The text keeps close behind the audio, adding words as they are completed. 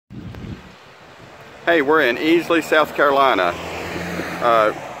Hey, we're in Easley, South Carolina.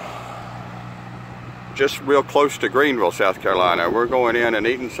 Just real close to Greenville, South Carolina. We're going in and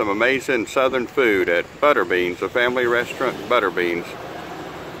eating some amazing southern food at Butterbeans, a family restaurant, Butterbeans.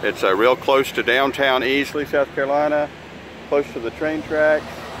 It's real close to downtown Easley, South Carolina, close to the train tracks.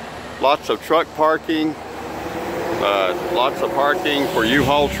 Lots of truck parking, lots of parking for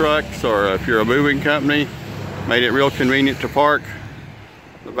U-Haul trucks, or if you're a moving company, made it real convenient to park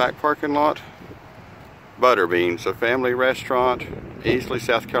the back parking lot. Butterbeans, a family restaurant, Easley,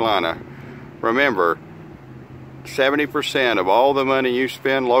 South Carolina. Remember, 70% of all the money you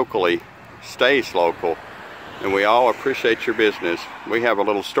spend locally stays local, and we all appreciate your business. We have a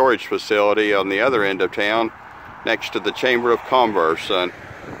little storage facility on the other end of town next to the Chamber of Commerce.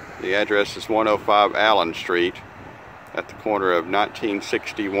 The address is 105 Allen Street at the corner of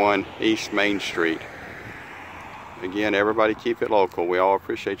 1961 East Main Street. Again, everybody keep it local. We all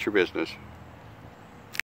appreciate your business.